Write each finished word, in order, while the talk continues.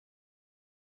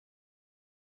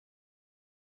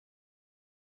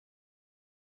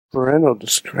Parental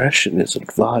discretion is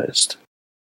advised.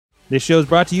 This show is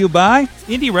brought to you by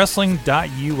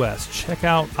IndieWrestling.us. Check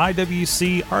out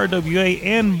IWC, RWA,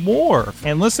 and more.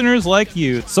 And listeners like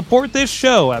you, support this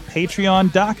show at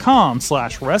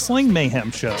Patreon.com/Wrestling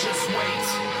Mayhem Show. Just wait,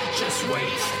 just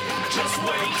wait, just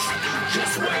wait,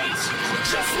 just wait,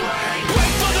 just wait.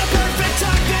 Wait for the perfect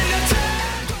time then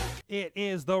attack. It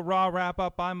is the Raw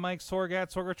Wrap-Up. I'm Mike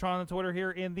Sorgat, Sorgatron on Twitter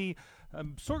here in the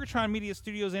Sorgatron Media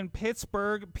Studios in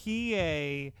Pittsburgh,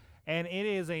 PA. And it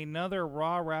is another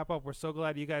Raw Wrap-Up. We're so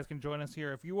glad you guys can join us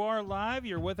here. If you are live,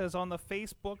 you're with us on the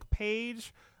Facebook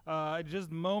page.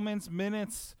 Just moments,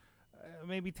 minutes,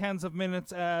 maybe tens of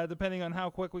minutes, depending on how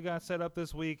quick we got set up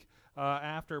this week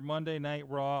after Monday Night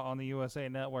Raw on the USA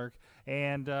Network.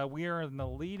 And we are in the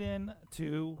lead-in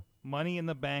to Money in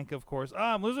the Bank, of course.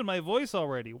 I'm losing my voice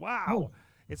already. Wow. Oh.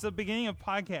 It's the beginning of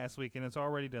podcast week, and it's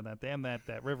already done that. Damn that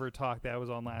River Talk that was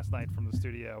on last night from the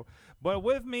studio. But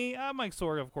with me, I'm Mike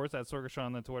Sorg, of course. That's Sorgatron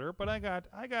on the Twitter. But I got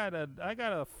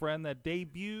a friend that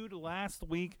debuted last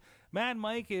week. Mad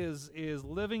Mike is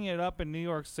living it up in New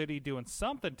York City, doing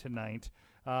something tonight.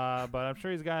 But I'm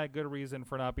sure he's got a good reason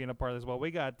for not being a part of this. Well,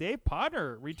 we got Dave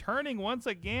Potter returning once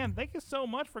again. Thank you so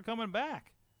much for coming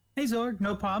back. Hey, Zorg,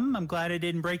 no problem. I'm glad I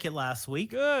didn't break it last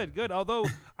week. Good. Although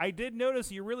I did notice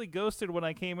you really ghosted when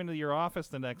I came into your office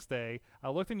the next day. I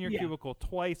looked in your cubicle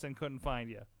twice and couldn't find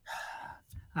you.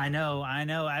 I know. I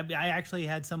actually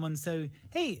had someone say,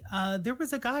 hey, there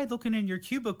was a guy looking in your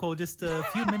cubicle just a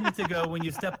few minutes ago when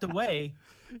you stepped away.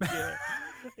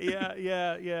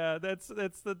 Yeah. That's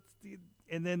the...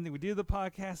 And then we do the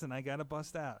podcast, and I got to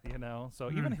bust out, So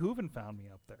even Hooven found me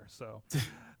up there. So,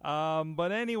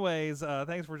 but anyways,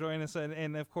 thanks for joining us.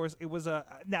 And of course, it was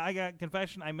now I got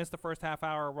confession. I missed the first half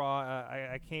hour of Raw.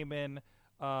 I came in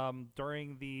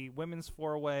during the women's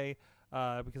four-way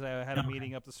because I had a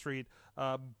meeting up the street.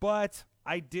 But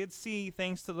I did see,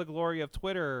 thanks to the glory of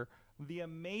Twitter, the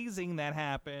amazing that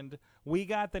happened. We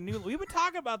got the new. We've been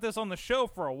talking about this on the show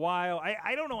for a while.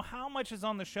 I don't know how much is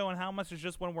on the show and how much is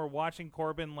just when we're watching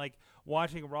Corbin, like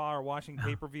watching Raw or watching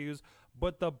pay-per-views.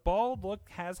 But the bald look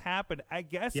has happened. I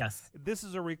guess This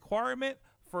is a requirement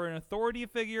for an authority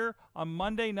figure on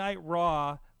Monday Night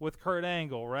Raw with Kurt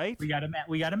Angle, right? We got a match.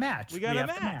 We got a match.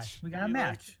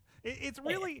 It's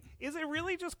really. Is it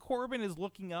really just Corbin is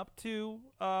looking up to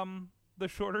the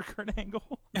shorter Kurt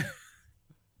Angle?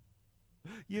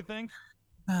 You think?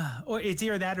 Or it's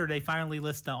either that or they finally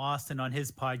listen to Austin on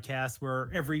his podcast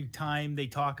where every time they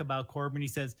talk about Corbin, he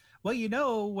says, well,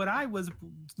 when I was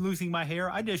losing my hair,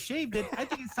 I just shaved it. I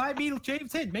think it's time he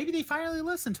shaved it. Maybe they finally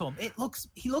listened to him.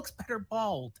 He looks better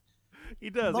bald. He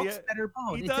does. He looks better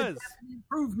bald. He it's does. An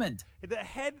improvement. The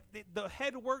head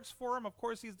works for him. Of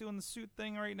course, he's doing the suit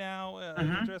thing right now,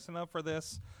 dressing up for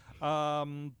this.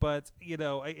 But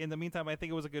in the meantime, I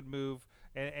think it was a good move.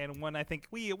 And one I think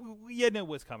we knew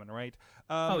was coming, right?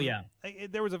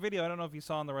 There was a video, I don't know if you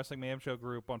saw on the Wrestling Mayhem Show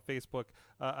group on Facebook.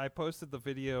 I posted the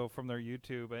video from their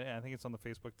YouTube, and I think it's on the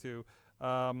Facebook too,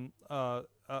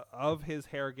 of his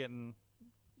hair getting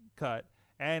cut.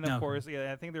 And, of course,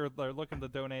 I think they're looking to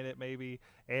donate it maybe.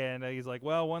 And he's like,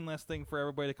 well, one less thing for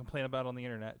everybody to complain about on the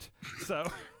internet. So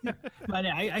But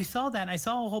I saw that. And I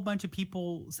saw a whole bunch of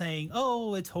people saying,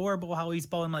 oh, it's horrible how he's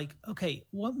bald. I'm like, okay,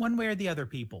 one way or the other,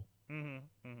 people.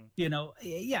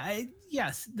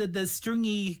 Yes, the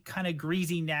stringy, kind of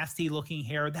greasy, nasty looking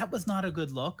hair, that was not a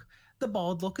good look. The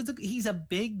bald look he's a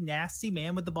big, nasty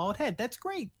man with the bald head. That's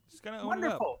great. Just gonna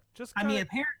wonderful.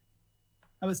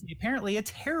 Apparently it's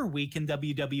hair week in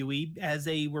WWE as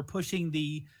they were pushing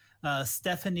the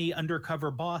Stephanie undercover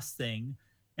boss thing.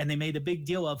 And they made a big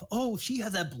deal of, oh, she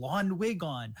has a blonde wig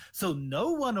on. So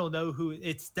no one will know who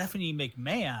it's Stephanie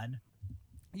McMahon.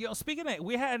 Speaking of,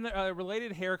 we had a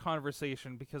related hair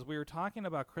conversation because we were talking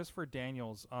about Christopher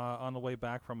Daniels on the way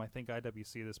back from, I think,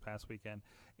 IWC this past weekend.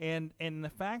 And the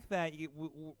fact that he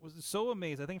was so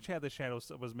amazed, I think Chad the Shadow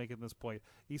was making this point.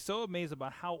 He's so amazed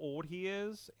about how old he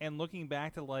is and looking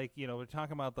back to, we're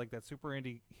talking about, that Super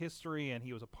Indie history, and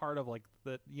he was a part of,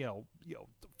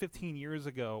 15 years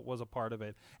ago was a part of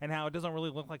it, and how it doesn't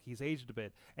really look like he's aged a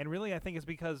bit. And really, I think it's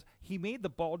because he made the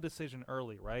bald decision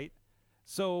early, right?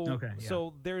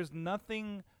 So there's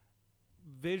nothing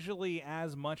visually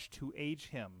as much to age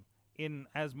him in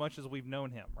as much as we've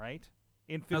known him, right?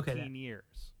 In 15 years.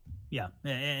 Yeah,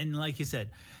 and like you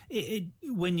said,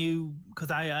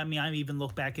 because I even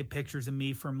look back at pictures of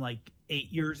me from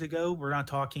 8 years ago. We're not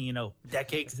talking,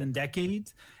 decades and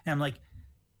decades. And I'm like,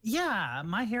 yeah,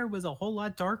 my hair was a whole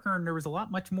lot darker and there was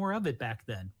much more of it back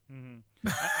then. Mm-hmm.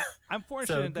 I'm So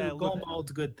fortunate that going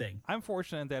bald's a good thing. I'm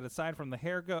fortunate that aside from the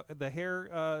hair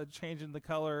changing the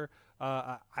color,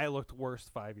 I looked worse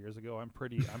 5 years ago. I'm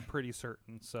pretty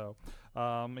certain. So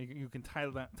you can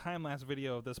time lapse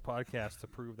video of this podcast to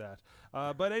prove that.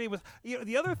 But anyways,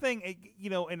 the other thing,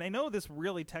 and I know this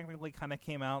really technically kind of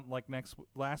came out like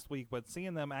last week, but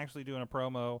seeing them actually doing a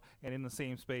promo and in the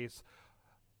same space,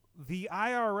 the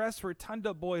IRS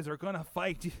Rotunda boys are gonna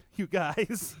fight you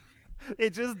guys.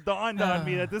 It just dawned on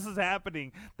me that this is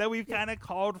happening, that we've kind of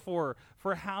called for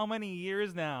how many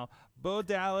years now. Bo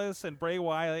Dallas and Bray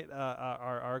Wyatt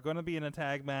are going to be in a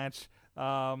tag match,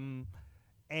 and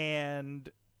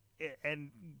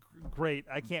great.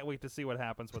 I can't wait to see what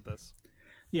happens with this.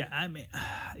 Yeah, I mean,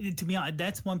 to be honest,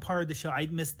 that's one part of the show I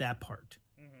missed that part.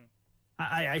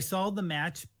 I saw the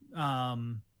match,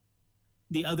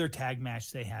 the other tag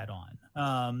match they had on,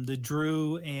 the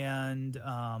Drew and.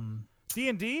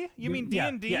 D&D? You mean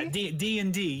D&D? Yeah,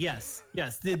 D&D, yes.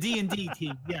 The D&D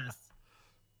team, yes.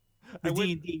 The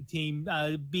D&D team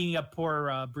beating up poor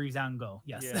Breezango,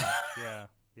 yes.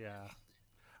 Yeah.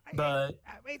 But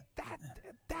I mean,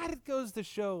 that goes to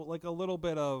show like a little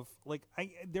bit of like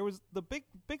there was the big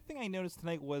thing I noticed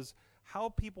tonight was how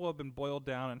people have been boiled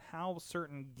down and how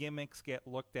certain gimmicks get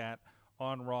looked at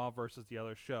on Raw versus the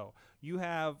other show. You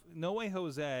have No Way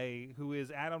Jose, who is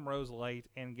Adam Rose light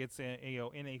and gets in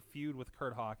a feud with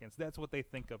Kurt Hawkins. That's what they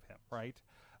think of him, right?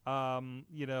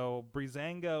 Breezango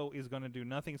is going to do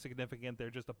nothing significant.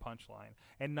 They're just a punchline,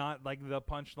 and not like the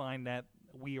punchline that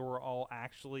we were all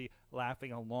actually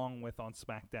laughing along with on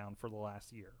SmackDown for the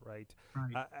last year, right?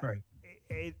 Right.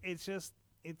 It's just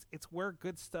it's where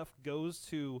good stuff goes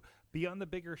to be on the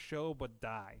bigger show but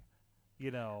die,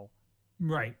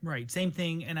 Right. Same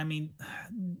thing. And I mean,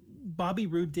 Bobby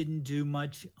Roode didn't do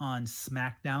much on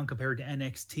SmackDown compared to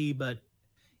NXT, but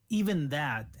even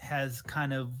that has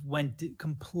kind of went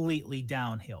completely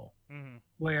downhill,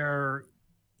 where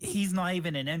he's not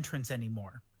even an entrance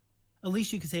anymore. At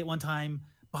least you could say at one time,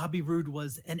 Bobby Roode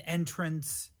was an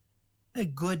entrance, a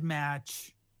good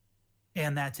match,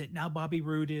 and that's it. Now Bobby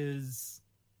Roode is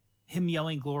him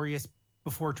yelling glorious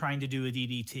before trying to do a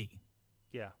DDT.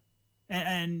 Yeah.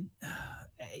 And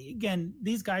again,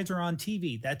 these guys are on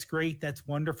TV. That's great. That's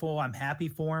wonderful. I'm happy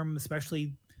for them,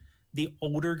 especially the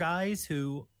older guys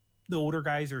the older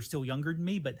guys are still younger than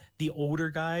me, but the older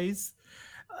guys,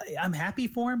 I'm happy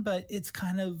for them, but it's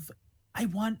kind of, I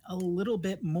want a little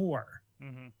bit more.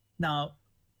 Now,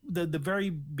 the very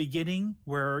beginning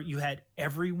where you had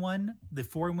everyone, the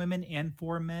 4 women and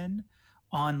 4 men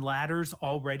on ladders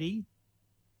already,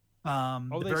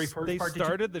 the very first part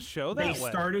started the show that way. They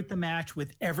started the match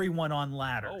with everyone on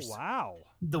ladders. Oh wow!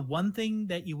 The one thing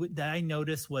that I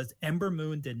noticed was Ember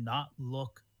Moon did not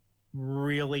look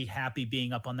really happy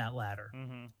being up on that ladder.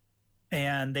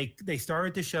 And they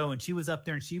started the show, and she was up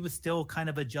there, and she was still kind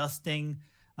of adjusting,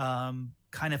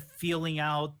 kind of feeling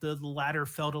out. The ladder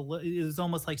felt it was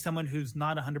almost like someone who's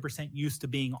not 100% used to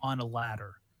being on a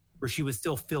ladder, where she was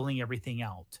still filling everything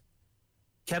out.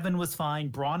 Kevin was fine.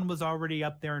 Braun was already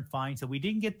up there and fine. So we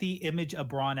didn't get the image of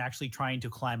Braun actually trying to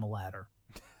climb a ladder.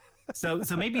 So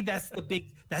maybe that's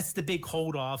the big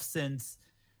hold off, since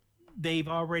they've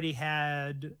already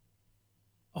had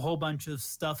a whole bunch of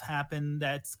stuff happen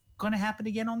that's going to happen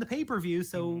again on the pay-per-view.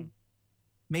 So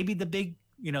maybe the big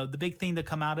thing to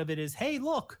come out of it is, hey,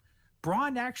 look,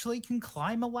 Braun actually can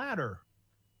climb a ladder.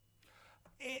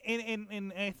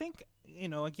 And I think,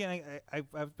 again,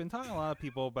 I've been talking to a lot of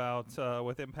people about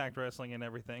with Impact Wrestling and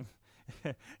everything,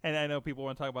 and I know people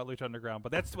want to talk about Lucha Underground,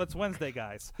 but that's Wednesday,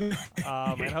 guys, and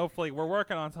hopefully we're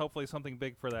working on something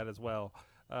big for that as well.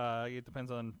 It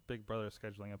depends on Big Brother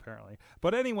scheduling, apparently.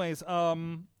 But anyways,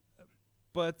 going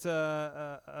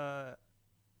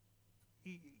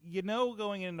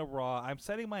into Raw, I'm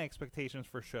setting my expectations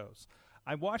for shows.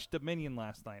 I watched Dominion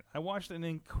last night. I watched an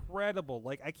incredible,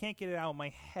 I can't get it out of my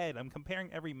head. I'm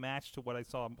comparing every match to what I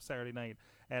saw Saturday night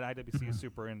at IWC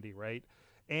Super Indie, right?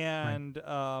 And,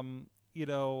 I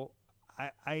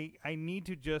need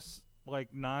to just,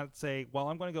 not say, well,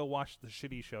 I'm going to go watch the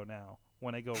shitty show now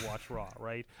when I go watch Raw,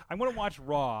 right? I'm going to watch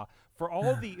Raw. For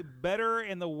all the better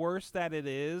and the worse that it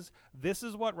is, this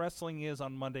is what wrestling is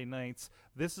on Monday nights.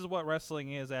 This is what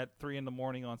wrestling is at 3 a.m.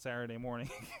 on Saturday morning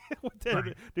with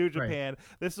New Japan.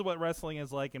 This is what wrestling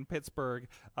is like in Pittsburgh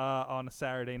on a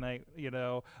Saturday night.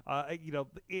 It's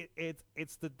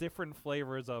the different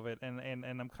flavors of it, and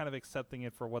I'm kind of accepting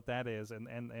it for what that is, and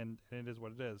it is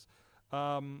what it is.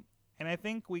 And I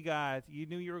think you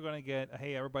knew you were going to get,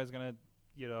 hey, everybody's going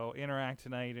to interact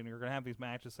tonight, and you're going to have these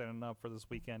matches setting up for this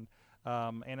weekend.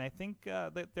 And I think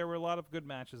that there were a lot of good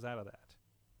matches out of that.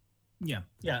 Yeah,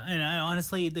 and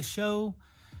honestly, the show,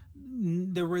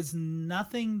 there was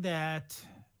nothing that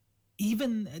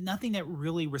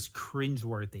really was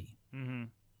cringeworthy. Mm-hmm.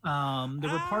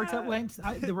 There were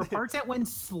parts that went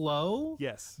slow.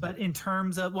 Yes. But in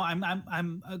terms of, well,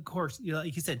 I'm of course,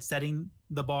 like you said, setting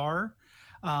the bar.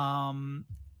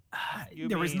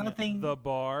 There was nothing. The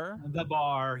bar. The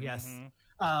bar, yes.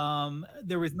 Mhm.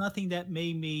 There was nothing that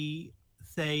made me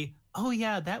say, "Oh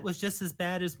yeah, that was just as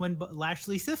bad as when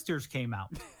Lashley Sisters came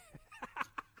out."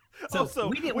 So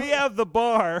we have the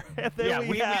bar. And then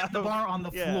we have the bar on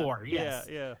the floor. Yes.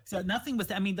 Yeah. So nothing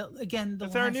was. I mean,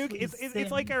 It's our new.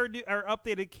 It's like our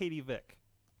updated Katie Vick.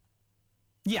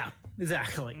 Yeah,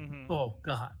 exactly. Mm-hmm. Oh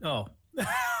God. Oh.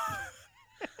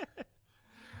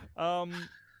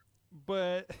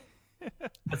 But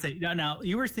let's say now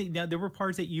you were saying there were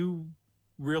parts that you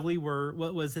really were.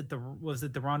 What was it? Was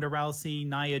it the Ronda Rousey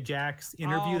Nia Jax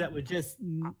interview that was just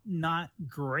not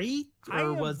great?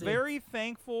 Or was very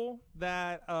thankful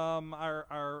that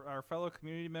our fellow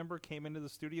community member came into the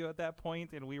studio at that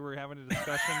point, and we were having a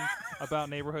discussion about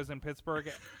neighborhoods in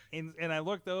Pittsburgh, and I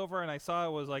looked over and I saw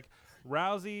it was like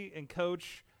Rousey and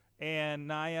Coach and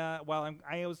Nia. While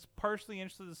I was partially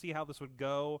interested to see how this would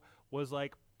go, was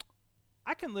like,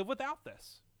 I can live without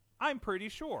this. I'm pretty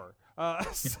sure.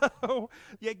 So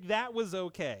yeah, that was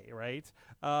okay, right?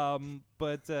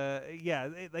 But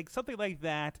like something like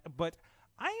that. But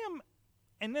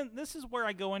and then this is where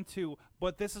I go into,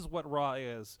 but this is what Raw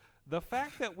is. The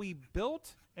fact that we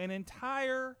built an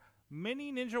entire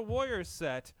mini Ninja Warrior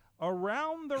set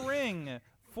around the ring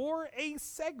for a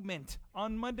segment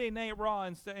on Monday Night Raw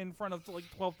in front of like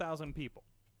 12,000 people.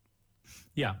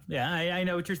 Yeah, I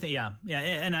know what you're saying. Yeah,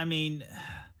 and I mean,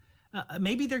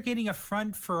 maybe they're getting a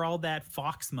front for all that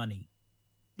Fox money.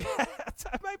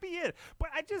 That might be it. But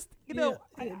I just,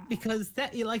 because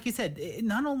that, like you said,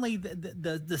 not only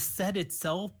the set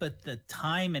itself, but the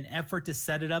time and effort to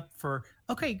set it up for.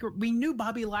 Okay, we knew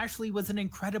Bobby Lashley was an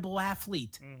incredible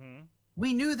athlete. Mm-hmm.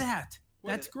 We knew that.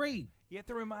 That's great. You have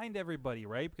to remind everybody,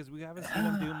 right? Because we haven't seen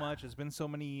him do much. It's been so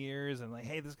many years, and like,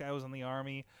 hey, this guy was in the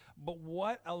Army. But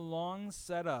what a long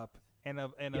setup and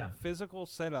a physical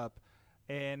setup,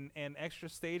 and extra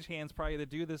stagehands probably to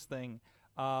do this thing,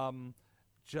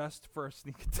 just for a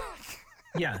sneak attack.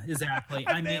 Yeah, exactly.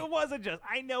 I mean, it wasn't just.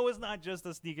 I know it's not just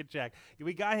a sneak attack.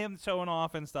 We got him showing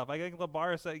off and stuff. I think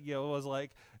LeBar said, was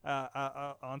like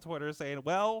on Twitter saying,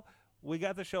 "Well, we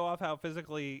got to show off how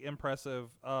physically impressive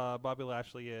Bobby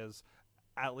Lashley is."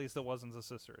 At least it wasn't the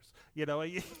sisters.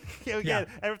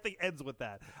 Everything ends with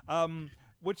that.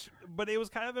 But it was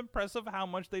kind of impressive how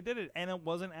much they did it, and it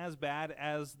wasn't as bad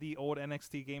as the old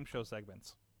NXT game show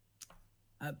segments.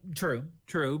 True,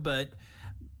 but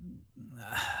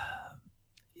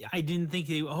I didn't think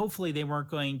hopefully they weren't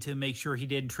going to make sure he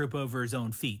didn't trip over his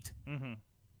own feet. Mm-hmm.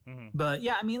 Mm-hmm. But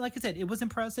yeah, I mean, like I said, it was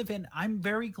impressive, and I'm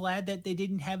very glad that they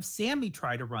didn't have Sammy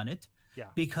try to run it. Yeah.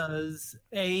 Because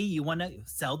A, you want to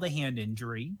sell the hand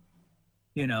injury,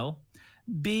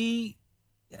 B,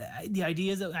 the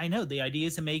idea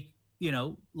is to make,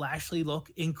 Lashley look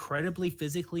incredibly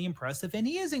physically impressive, and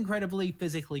he is incredibly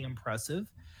physically impressive.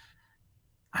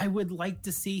 I would like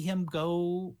to see him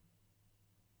go,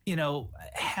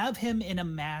 have him in a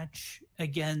match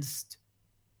against,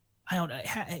 I don't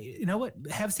know,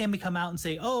 have Sammy come out and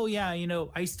say, oh yeah,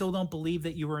 I still don't believe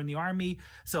that you were in the Army.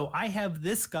 So I have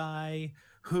this guy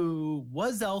who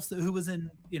was in,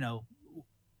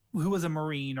 who was a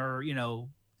Marine or,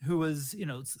 who was,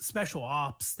 special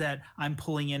ops that I'm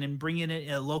pulling in and bringing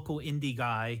in a local indie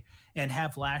guy and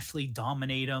have Lashley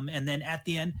dominate him. And then at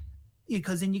the end,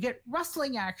 because then you get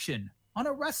wrestling action on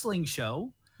a wrestling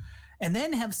show, and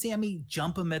then have Sammy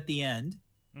jump him at the end.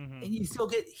 Mm-hmm. And you still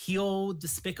get heel,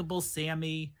 despicable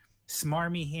Sammy,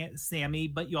 smarmy Sammy,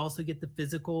 but you also get the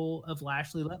physical of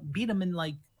Lashley. Beat him in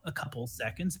like a couple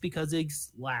seconds because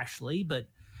it's Lashley. But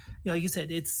like you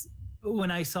said, it's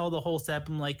when I saw the whole step,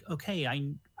 I'm like, okay,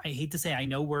 I hate to say I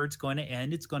know where it's going to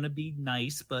end. It's going to be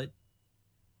nice, but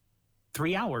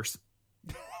 3 hours.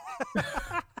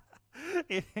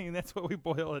 And that's what we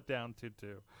boil it down to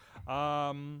too.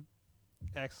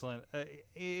 Excellent.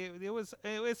 It was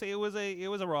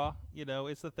a Raw.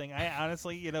 It's the thing. I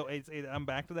honestly, I'm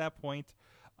back to that point.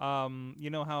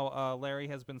 How Larry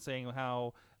has been saying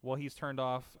how he's turned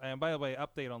off. And by the way,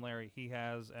 update on Larry. He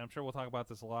has, and I'm sure we'll talk about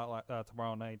this a lot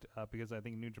tomorrow night because I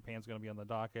think New Japan's going to be on the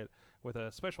docket with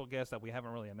a special guest that we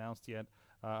haven't really announced yet,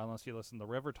 unless you listened to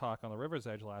River Talk on the River's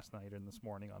Edge last night and this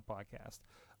morning on podcast.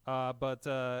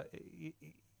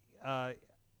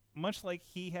 much like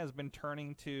he has been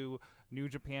turning to New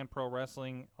Japan Pro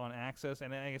Wrestling on Access,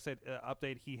 and like I said,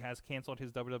 update, he has canceled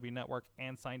his WWE Network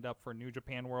and signed up for New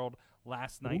Japan World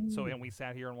last night. So, and we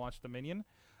sat here and watched Dominion.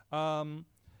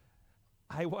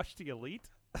 I watched the Elite,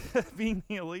 being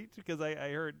the Elite, because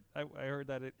I heard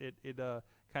that it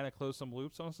kind of closed some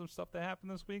loops on some stuff that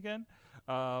happened this weekend.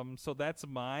 So that's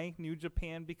my New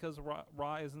Japan, because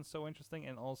Raw isn't so interesting,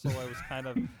 and also I was kind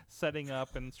of setting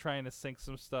up and trying to sync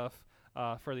some stuff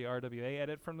for the RWA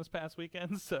edit from this past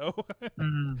weekend. So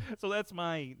so that's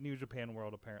my New Japan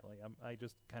World, apparently. I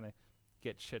just kind of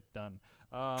get shit done.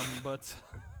 But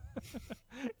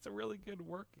it's a really good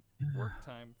work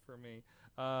time for me.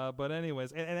 But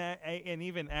anyways, and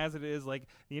even as it is, like,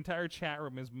 the entire chat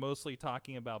room is mostly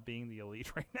talking about being the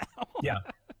Elite right now. Yeah.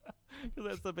 Because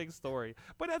that's the big story.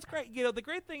 But that's great. You know, the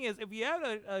great thing is, if you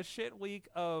had a shit week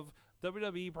of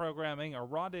WWE programming, or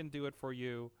Raw didn't do it for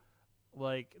you,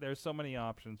 like, there's so many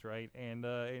options, right? And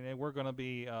we're going to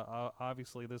be,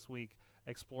 obviously, this week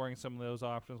exploring some of those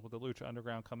options with the Lucha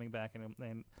Underground coming back,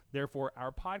 and therefore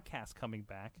our podcast coming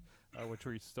back, which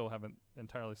we still haven't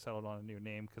entirely settled on a new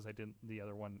name, because the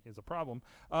other one is a problem.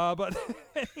 But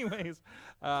anyways,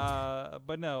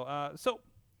 but no. So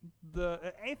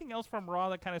anything else from Raw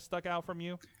that kind of stuck out from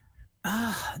you?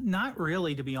 Not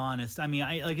really, to be honest. I mean,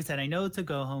 like I said, I know it's a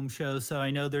go home show, so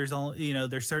I know there's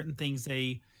there's certain things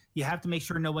you have to make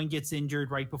sure no one gets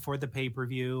injured right before the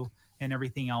pay-per-view and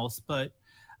everything else. But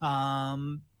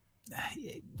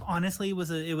honestly, it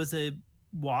was a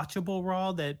watchable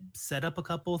Raw that set up a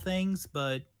couple of things,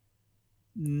 but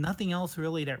nothing else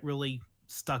really that really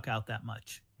stuck out that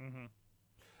much. Mm-hmm.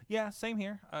 Yeah, same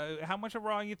here. How much of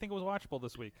Raw you think was watchable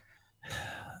this week?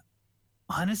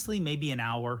 Honestly, maybe an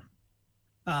hour.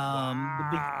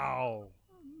 Wow.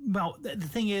 Well, the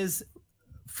thing is,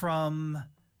 from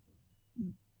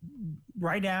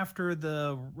right after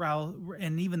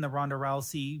and even the Ronda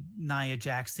Rousey Nia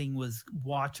Jax thing was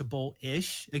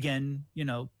watchable-ish. Again,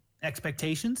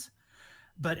 expectations.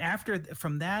 But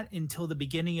from that until the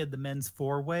beginning of the men's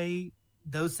four-way,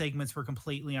 those segments were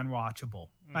completely unwatchable.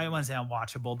 I don't want to say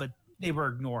unwatchable, but they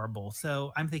were ignorable.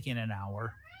 So I'm thinking an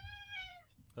hour.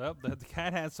 Oh, the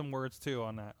cat has some words too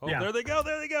on that. Oh, yeah. There they go.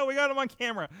 We got them on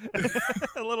camera.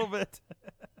 A little bit.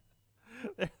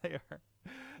 There they are.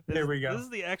 There we go. This is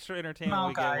the extra entertainment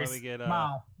we get when we get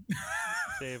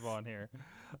Dave on here.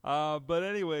 But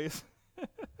anyways,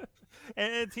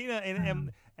 and Tina, and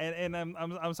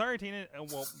I'm sorry, Tina.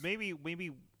 Well, maybe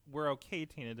we're okay.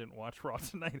 Tina didn't watch Raw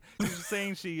tonight. She's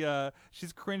saying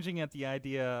she's cringing at the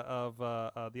idea of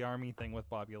the Army thing with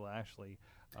Bobby Lashley.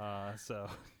 So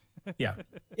yeah,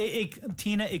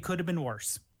 Tina, it could have been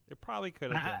worse. It probably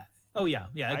could have been. Oh yeah,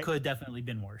 it could have definitely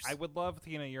been worse. I would love,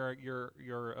 Tina,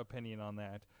 your opinion on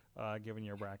that, given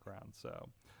your background. So,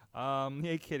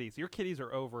 hey, kitties, your kitties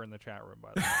are over in the chat room,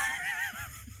 by the way.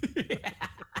 Yeah.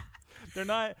 They're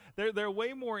not. They're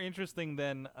way more interesting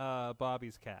than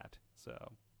Bobby's cat.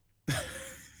 So,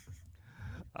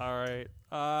 all right,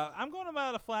 I'm going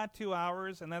about a flat 2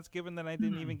 hours, and that's given that I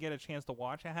didn't even get a chance to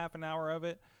watch a half an hour of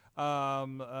it.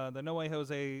 The No Way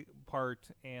Jose part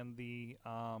and the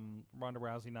Ronda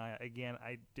Rousey Nia, again,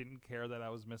 I didn't care that I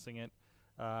was missing it,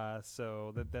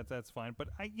 so that's fine. But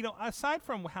aside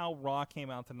from how Raw came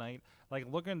out tonight, like,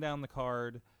 looking down the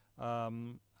card,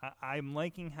 I'm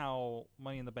liking how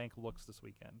Money in the Bank looks this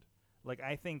weekend. Like,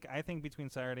 I think between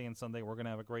Saturday and Sunday we're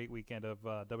gonna have a great weekend of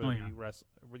WWE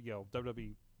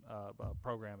WWE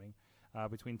programming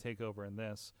between Takeover and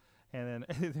this. And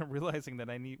then realizing that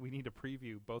we need to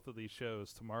preview both of these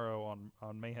shows tomorrow on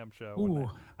Mayhem Show.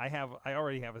 I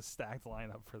already have a stacked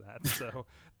lineup for that, so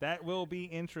that will be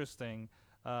interesting.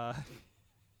 But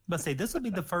this will be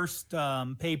the first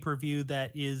pay-per-view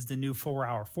that is the new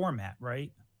 4-hour format,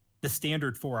 right? The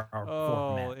standard 4-hour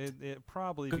format. It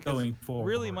probably going forward.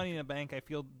 Really, Money in the Bank, I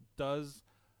feel, does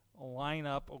line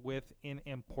up with, in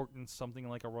importance, something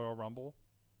like a Royal Rumble,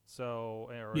 or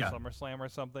a SummerSlam or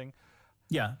something.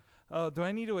 Yeah. Do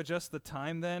I need to adjust the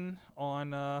time then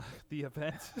on the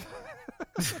event?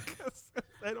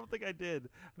 I don't think I did.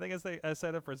 I think I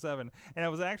set it for 7. And I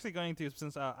was actually going to,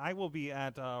 since I will be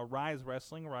at Rise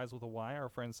Wrestling, Rise with a Y, our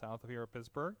friends south of here at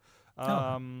Pittsburgh.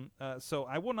 So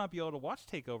I will not be able to watch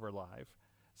TakeOver live.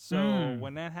 So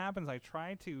when that happens, I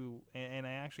try to, and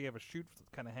I actually have a shoot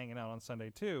kind of hanging out on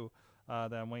Sunday too,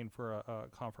 that I'm waiting for a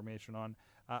confirmation on.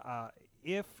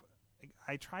 If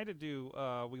I try to do,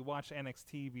 we watch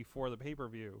NXT before the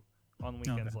pay-per-view on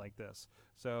weekends like this.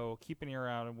 So keep an ear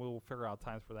out, and we'll figure out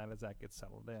times for that as that gets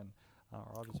settled in. Or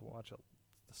I'll just watch a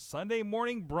Sunday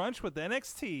morning brunch with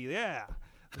NXT. Yeah,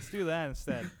 let's do that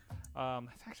instead.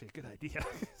 That's actually a good idea.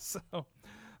 So,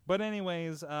 But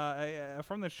anyways,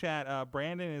 from the chat,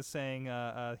 Brandon is saying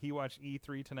he watched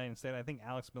E3 tonight instead. I think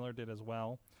Alex Miller did as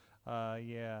well.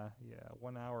 Yeah.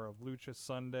 1 hour of Lucha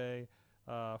Sunday,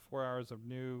 4 hours of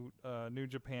New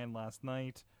Japan last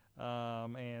night,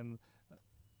 and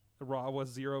Raw was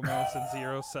 0 minutes and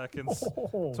 0 seconds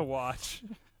to watch.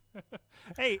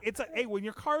 Hey, when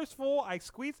your car is full, I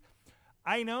squeezed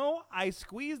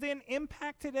in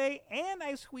Impact today, and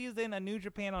I squeezed in a New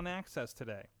Japan on Access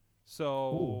today.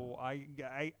 So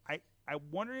I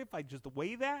wonder if I just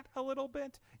weigh that a little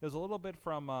bit. It was a little bit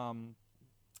from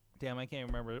damn, I can't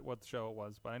remember what the show it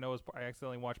was, but I know I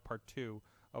accidentally watched part 2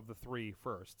 of the 3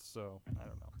 first, so I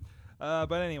don't know.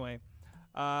 But anyway,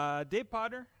 Dave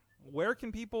Potter, where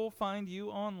can people find you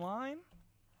online?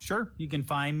 Sure. You can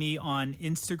find me on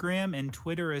Instagram and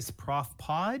Twitter as Prof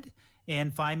Pod,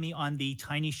 and find me on the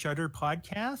Tiny Shutter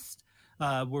podcast,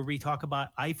 where we talk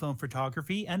about iPhone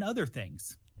photography and other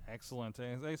things. Excellent.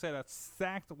 As I said, a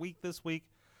stacked week this week.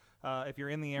 If you're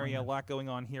in the area, a lot going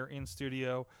on here in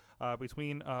studio.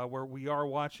 Between where we are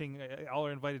watching, all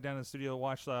are invited down to the studio to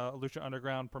watch the Lucha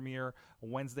Underground premiere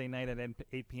Wednesday night at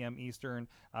 8 p.m. Eastern.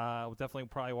 We'll definitely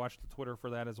probably watch the Twitter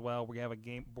for that as well. We have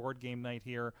a board game night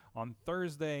here on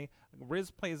Thursday.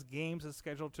 Riz Plays Games is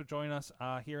scheduled to join us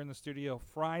here in the studio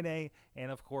Friday.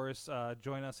 And, of course,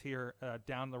 join us here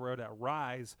down the road at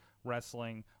Rise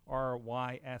Wrestling,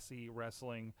 RYSE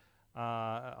Wrestling,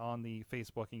 on the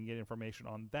Facebook. You can get information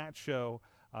on that show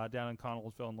down in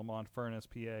Connellsville and Lamont Furnace,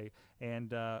 PA.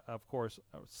 And, of course,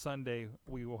 Sunday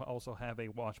we will also have a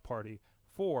watch party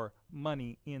for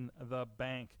Money in the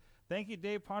Bank. Thank you,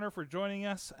 Dave Potter, for joining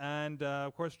us. And,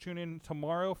 of course, tune in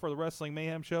tomorrow for the Wrestling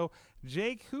Mayhem Show.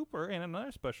 Jake Hooper and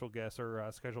another special guest are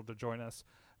scheduled to join us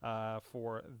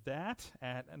for that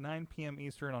at 9 p.m.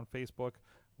 Eastern on Facebook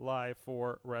Live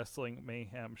for Wrestling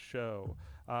Mayhem Show.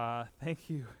 Thank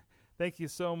you. Thank you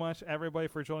so much, everybody,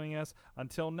 for joining us.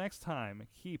 Until next time,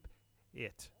 keep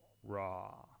it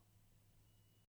raw.